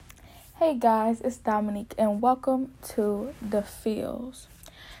Hey guys, it's Dominique and welcome to The Feels.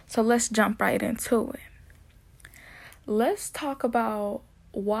 So let's jump right into it. Let's talk about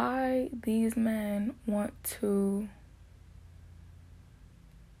why these men want to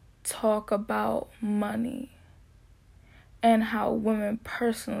talk about money and how women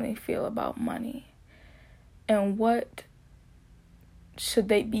personally feel about money and what should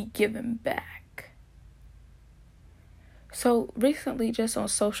they be given back. So recently, just on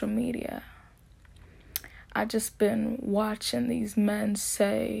social media, I just been watching these men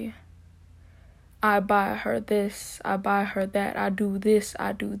say, I buy her this, I buy her that, I do this,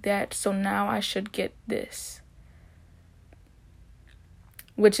 I do that, so now I should get this.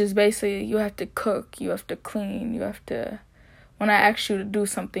 Which is basically, you have to cook, you have to clean, you have to, when I ask you to do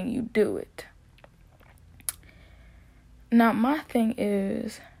something, you do it. Now, my thing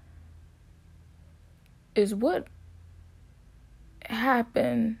is what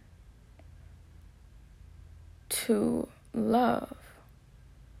happened to love?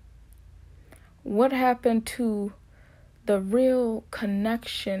 What happened to the real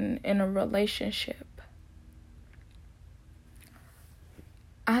connection in a relationship?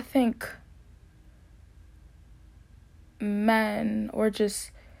 I think men or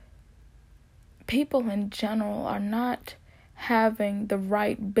just people in general are not having the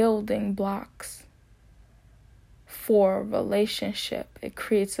right building blocks for a relationship. It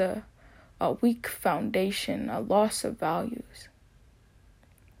creates a weak foundation, a loss of values.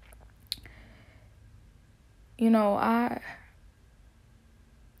 You know, I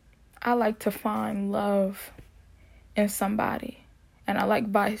like to find love in somebody, and I like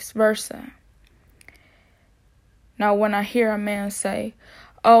vice versa. Now, when I hear a man say,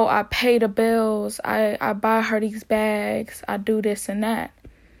 oh, I pay the bills, I buy her these bags, I do this and that,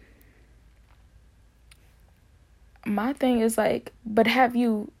 my thing is like, but have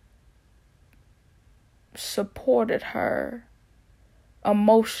you supported her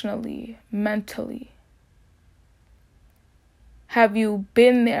emotionally, mentally? Have you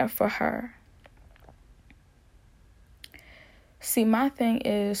been there for her? See, my thing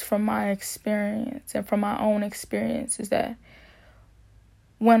is, from my experience and from my own experience, is that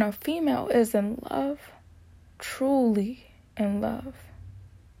when a female is in love, truly in love,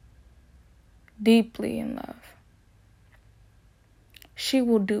 deeply in love, she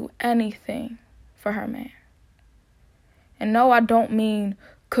will do anything for her man. And no, I don't mean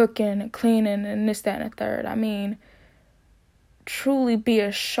cooking and cleaning and this, that, and the third. I mean truly be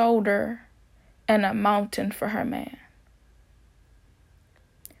a shoulder and a mountain for her man.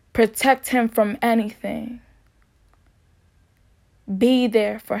 Protect him from anything. Be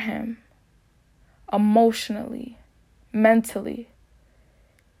there for him emotionally, mentally.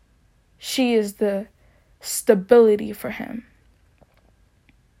 She is the stability for him.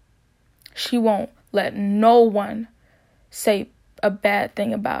 She won't let no one say a bad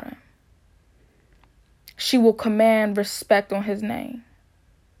thing about him. She will command respect on his name.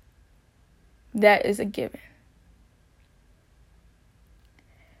 That is a given.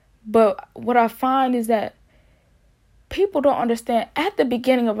 But what I find is that people don't understand, at the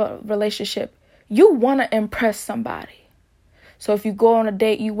beginning of a relationship, you want to impress somebody. So if you go on a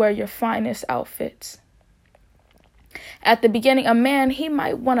date, you wear your finest outfits. At the beginning, a man, he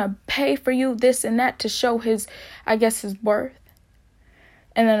might want to pay for you this and that to show his worth.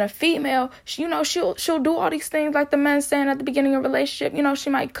 And then a female, she'll do all these things like the men saying at the beginning of a relationship. You know, she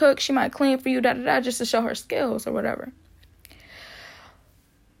might cook, she might clean for you, just to show her skills or whatever.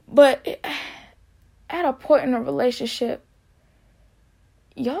 But at a point in a relationship,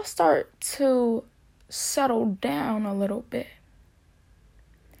 y'all start to settle down a little bit.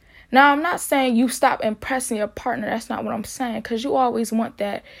 Now, I'm not saying you stop impressing your partner. That's not what I'm saying, because you always want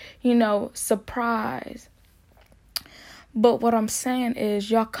that, surprise. But what I'm saying is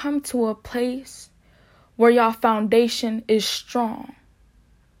y'all come to a place where y'all foundation is strong.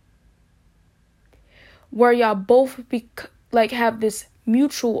 Where y'all both have this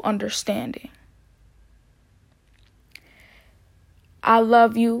mutual understanding. I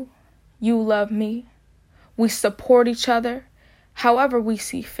love you. You love me. We support each other however we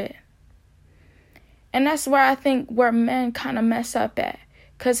see fit. And that's where I think where men kind of mess up at.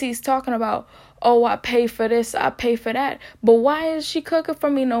 Because he's talking about, oh, I pay for this, I pay for that. But why isn't she cooking for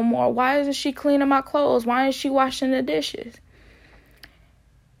me no more? Why isn't she cleaning my clothes? Why isn't she washing the dishes?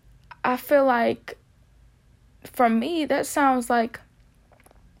 I feel like, for me, that sounds like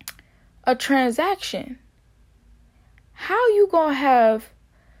a transaction. How you gonna have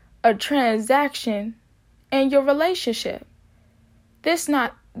a transaction in your relationship? This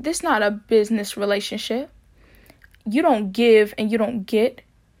not a business relationship. You don't give and you don't get.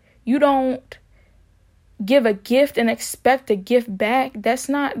 You don't give a gift and expect a gift back. That's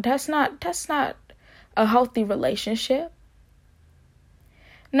not a healthy relationship.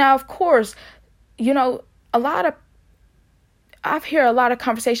 Now, of course, I've heard a lot of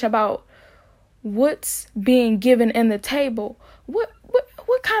conversation about what's being given in the table. What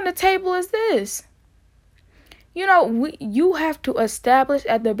kind of table is this? You have to establish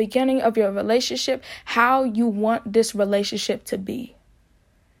at the beginning of your relationship how you want this relationship to be,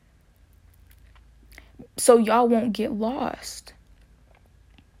 so y'all won't get lost.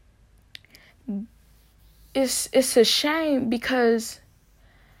 It's a shame because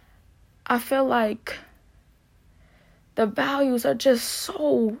I feel like the values are just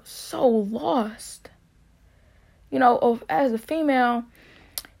so lost. As a female,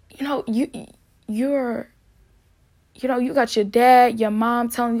 you got your dad, your mom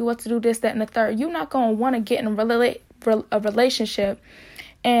telling you what to do, this, that, and the third. You're not going to want to get in a relationship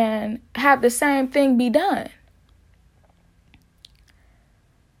and have the same thing be done.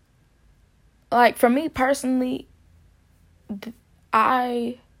 Like, for me personally,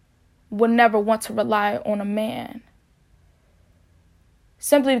 I would never want to rely on a man.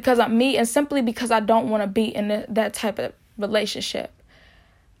 Simply because I'm me, and simply because I don't want to be in that type of relationship.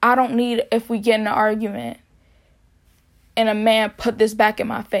 I don't need, if we get in an argument and a man put this back in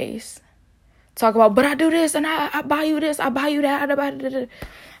my face, talk about, but I do this and I buy you this, I buy you that,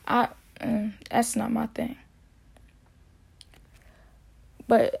 that's not my thing.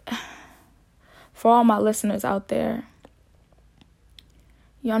 But for all my listeners out there,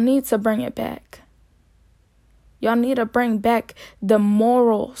 y'all need to bring it back. Y'all need to bring back the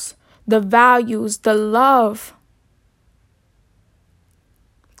morals, the values, the love.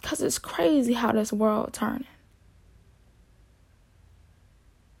 Because it's crazy how this world turning.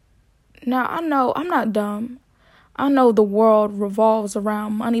 Now, I know I'm not dumb. I know the world revolves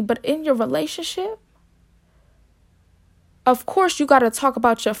around money, but in your relationship, of course you got to talk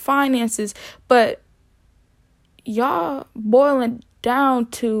about your finances, but y'all boiling down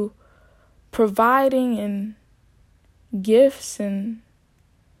to providing and gifts and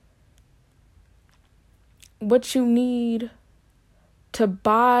what you need to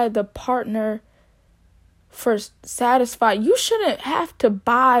buy the partner for satisfied. You shouldn't have to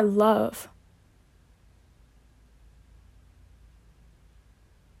buy love.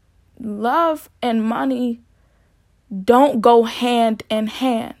 Love and money don't go hand in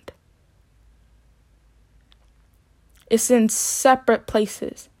hand. It's in separate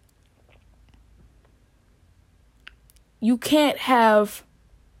places. You can't have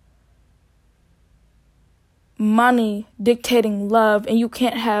money dictating love, and you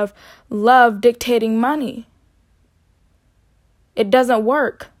can't have love dictating money. It doesn't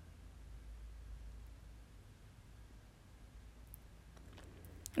work.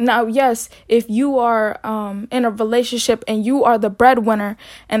 Now, yes, if you are in a relationship and you are the breadwinner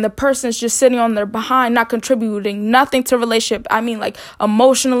and the person's just sitting on their behind, not contributing nothing to relationship, I mean, like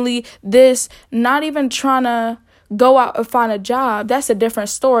emotionally, not even trying to go out and find a job, that's a different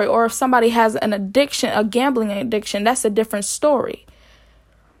story. Or if somebody has an addiction, a gambling addiction, that's a different story.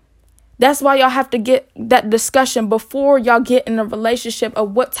 That's why y'all have to get that discussion before y'all get in a relationship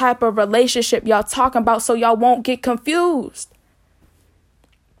of what type of relationship y'all talking about, so y'all won't get confused.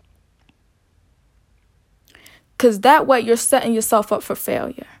 Because that way you're setting yourself up for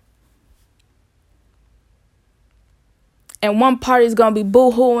failure. And one party's going to be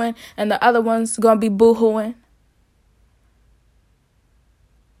boo-hooing and the other one's going to be boo-hooing.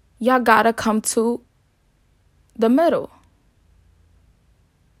 Y'all got to come to the middle.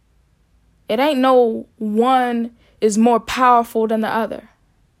 It ain't no one is more powerful than the other.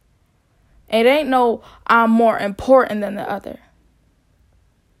 It ain't no I'm more important than the other.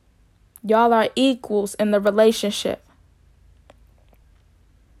 Y'all are equals in the relationship.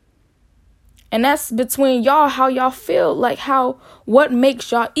 And that's between y'all, how y'all feel, like what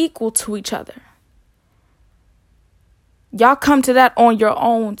makes y'all equal to each other. Y'all come to that on your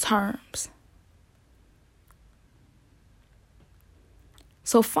own terms.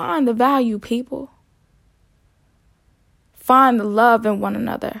 So find the value, people. Find the love in one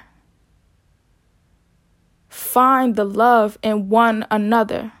another. Find the love in one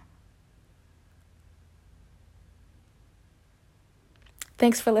another.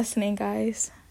 Thanks for listening, guys.